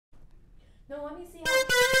No, let me see how...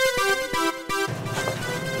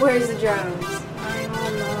 Where's the drones? I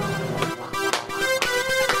don't know.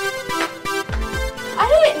 I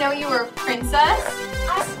didn't know you were a princess.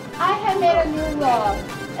 I have made a new law.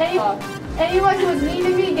 Anyone who is mean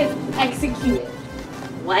to me gets executed.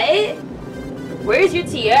 What? Where's your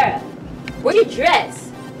tiara? Where's your dress?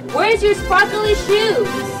 Where's your sparkly shoes?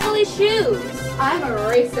 I'm a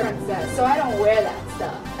racer princess, so I don't wear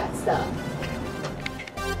that stuff.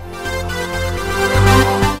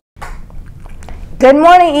 Good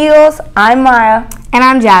morning, Eagles. I'm Maya. And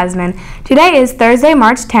I'm Jasmine. Today is Thursday,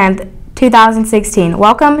 March 10th, 2016.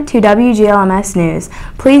 Welcome to WGLMS News.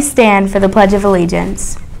 Please stand for the Pledge of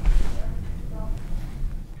Allegiance.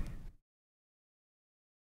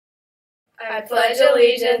 I pledge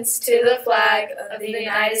allegiance to the flag of the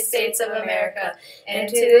United States of America and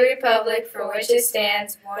to the republic for which it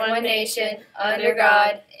stands, one nation, under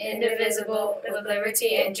God, indivisible, with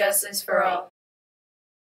liberty and justice for all.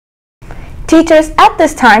 Teachers, at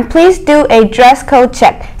this time, please do a dress code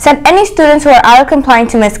check. Send any students who are out of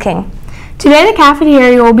compliance to Ms. King. Today the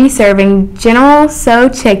cafeteria will be serving General Tso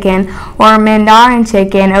chicken or Mandarin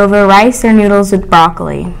chicken over rice or noodles with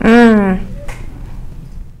broccoli.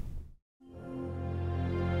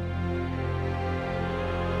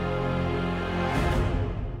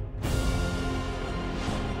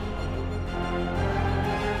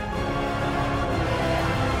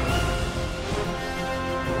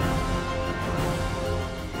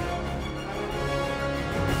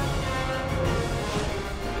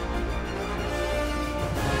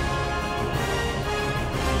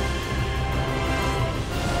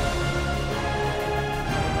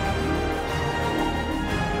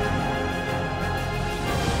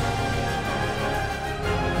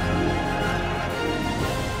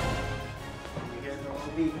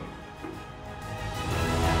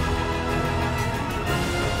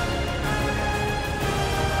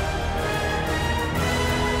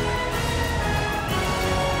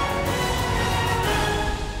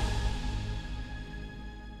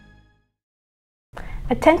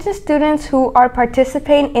 Attention students who are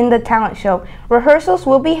participating in the talent show. Rehearsals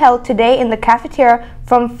will be held today in the cafeteria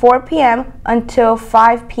from 4 p.m. until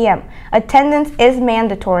 5 p.m. Attendance is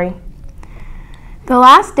mandatory. The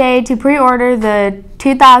last day to pre-order the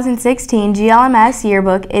 2016 GLMS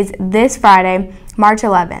yearbook is this Friday, March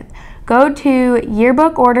 11th. Go to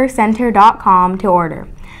yearbookordercenter.com to order.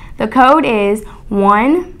 The code is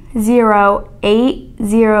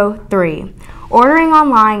 10803. Ordering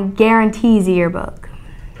online guarantees a yearbook.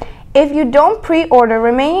 If you don't pre-order,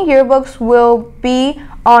 remaining yearbooks will be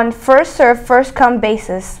on first-served, first-come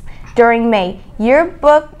basis during May.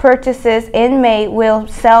 Yearbook purchases in May will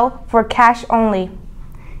sell for cash only.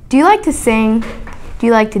 Do you like to sing? Do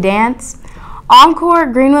you like to dance? Encore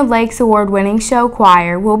Greenwood Lakes Award-winning show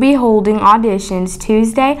choir will be holding auditions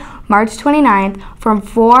Tuesday, March 29th from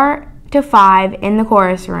 4 to 5 in the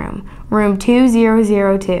chorus room, room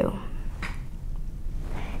 2002.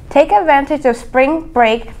 Take advantage of spring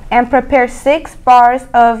break and prepare 6 bars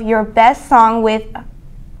of your best song with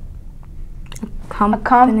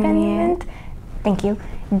accompaniment. Thank you.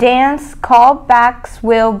 Dance callbacks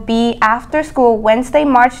will be after school Wednesday,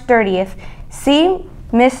 March 30th. See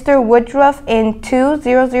Mr. Woodruff in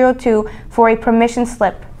 2002 for a permission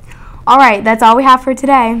slip. All right, that's all we have for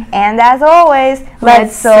today. And as always,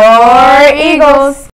 let's soar, Eagles!